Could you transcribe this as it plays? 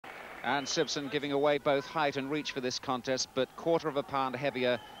And Sibson giving away both height and reach for this contest, but quarter of a pound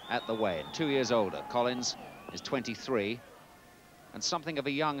heavier at the weigh-in. 2 years older. Collins is 23 and something of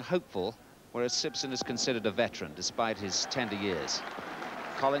a young hopeful, whereas Sibson is considered a veteran despite his tender years.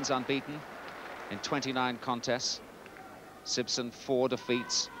 Collins unbeaten in 29 contests. Sibson 4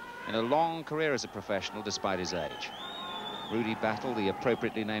 defeats in a long career as a professional despite his age. Rudy Battle, the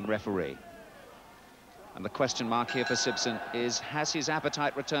appropriately named referee. And the question mark here for Sibson is, has his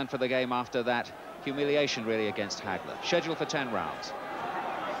appetite returned for the game after that humiliation really against Hagler? Scheduled for 10 rounds.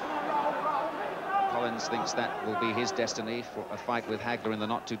 Collins thinks that will be his destiny for a fight with Hagler in the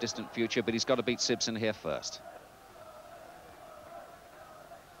not too distant future, but he's got to beat Sibson here first.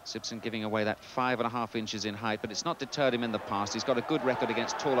 Sibson giving away that 5.5 inches in height, but it's not deterred him in the past. He's got a good record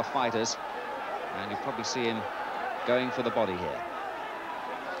against taller fighters, and you'll probably see him going for the body here.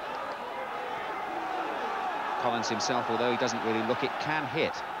 Collins himself, although he doesn't really look it, can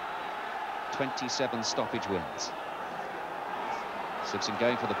hit. 27 stoppage wins. Sibson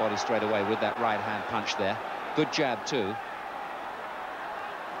going for the body straight away with that right hand punch there. Good jab too.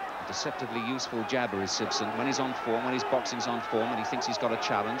 A deceptively useful jabber is Sibson when he's on form, when his boxing's on form and he thinks he's got a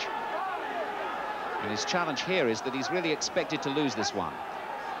challenge. And his challenge here is that he's really expected to lose this one.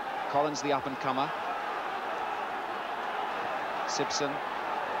 Collins the up-and-comer. Sibson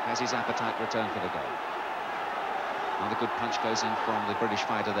has his appetite returned for the game. Another good punch goes in from the British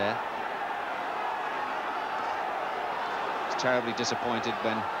fighter there. He's terribly disappointed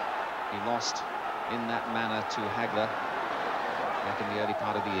when he lost in that manner to Hagler back in the early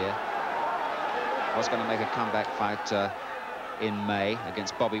part of the year. Was going to make a comeback fight in May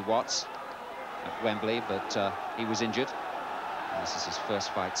against Bobby Watts at Wembley, but he was injured. And this is his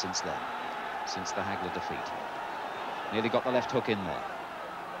first fight since then, since the Hagler defeat. Nearly got the left hook in there.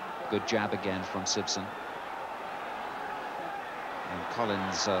 Good jab again from Sibson. And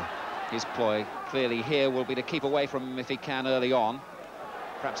Collins, his ploy clearly here will be to keep away from him if he can early on.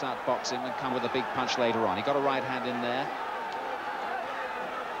 Perhaps outbox him and come with a big punch later on. He got a right hand in there.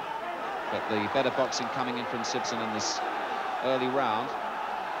 But the better boxing coming in from Sibson in this early round.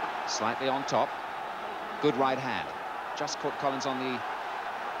 Slightly on top. Good right hand. Just caught Collins on the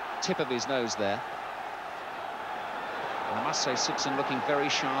tip of his nose there. And I must say, Sibson looking very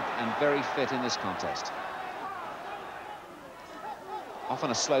sharp and very fit in this contest.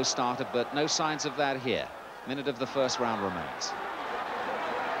 Often a slow starter, but no signs of that here. Minute of the first round remains.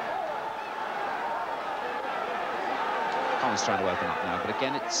 Collins trying to open up now, but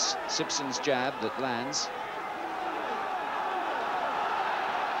again it's Sibson's jab that lands.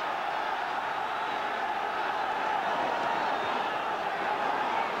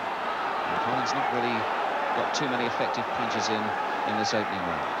 And Collins not really got too many effective punches in this opening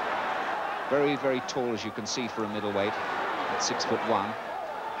round. Very, very tall, as you can see, for a middleweight at 6'1".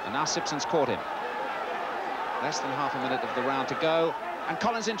 And now Sibson's caught him. Less than half a minute of the round to go. And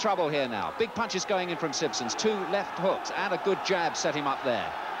Collins in trouble here now. Big punches going in from Sibson's. 2 left hooks and a good jab set him up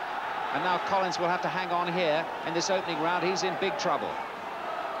there. And now Collins will have to hang on here in this opening round. He's in big trouble.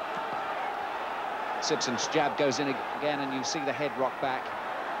 Sibson's jab goes in again, and you see the head rock back.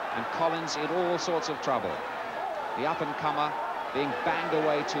 And Collins in all sorts of trouble. The up-and-comer being banged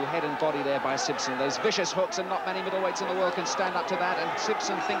away to head and body there by Sibson. Those vicious hooks, and not many middleweights in the world can stand up to that. And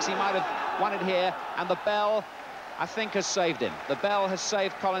Sibson thinks he might have won it here. And the bell, I think, has saved him. The bell has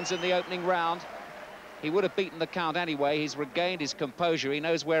saved Collins in the opening round. He would have beaten the count anyway. He's regained his composure. He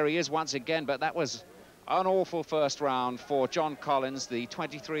knows where he is once again, but that was an awful first round for John Collins, the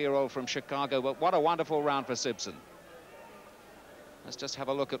 23-year-old from Chicago. But what a wonderful round for Sibson. Let's just have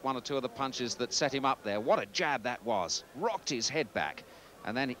a look at 1 or 2 of the punches that set him up there. What a jab that was. Rocked his head back.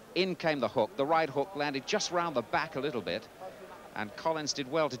 And then in came the hook. The right hook landed just round the back a little bit. And Collins did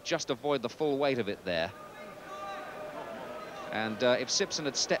well to just avoid the full weight of it there. And if Sibson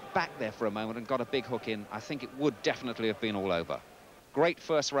had stepped back there for a moment and got a big hook in, I think it would definitely have been all over. Great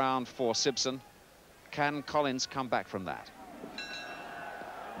first round for Sibson. Can Collins come back from that?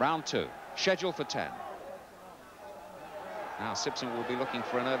 Round 2, scheduled for 10. Now Sibson will be looking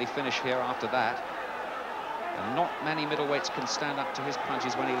for an early finish here after that. And not many middleweights can stand up to his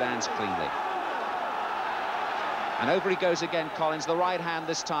punches when he lands cleanly. And over he goes again, Collins, the right hand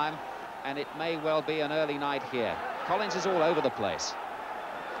this time. And it may well be an early night here. Collins is all over the place.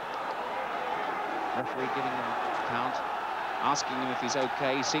 Referee giving him a count, asking him if he's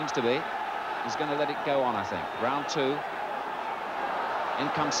okay. He seems to be. He's going to let it go on, I think. Round 2. In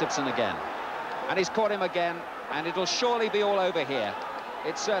comes Sibson again. And he's caught him again, and it'll surely be all over here.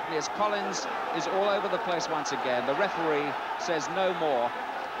 It certainly is. Collins is all over the place once again. The referee says no more.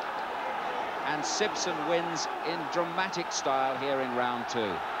 And Sibson wins in dramatic style here in round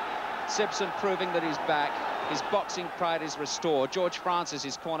 2. Sibson proving that he's back. His boxing pride is restored. George Francis,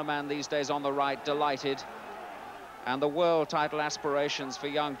 his cornerman these days on the right, delighted. And the world title aspirations for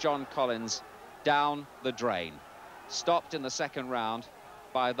young John Collins down the drain. Stopped in the second round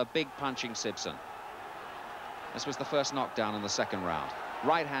by the big punching Sibson. This was the first knockdown in the second round.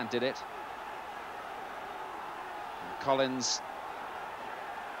 Right hand did it. And Collins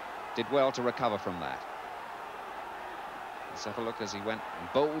did well to recover from that. Let's have a look as he went and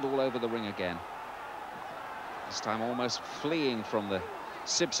bowled all over the ring again. This time almost fleeing from the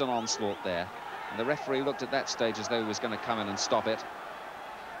Sibson onslaught there. And the referee looked at that stage as though he was going to come in and stop it.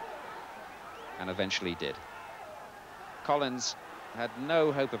 And eventually did. Collins had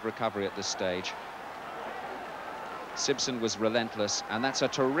no hope of recovery at this stage. Sibson was relentless, and that's a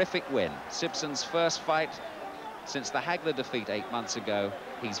terrific win. Sibson's first fight since the Hagler defeat 8 months ago.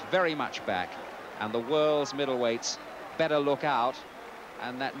 He's very much back, and the world's middleweights better look out,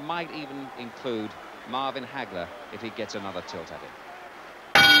 and that might even include Marvin Hagler if he gets another tilt at him.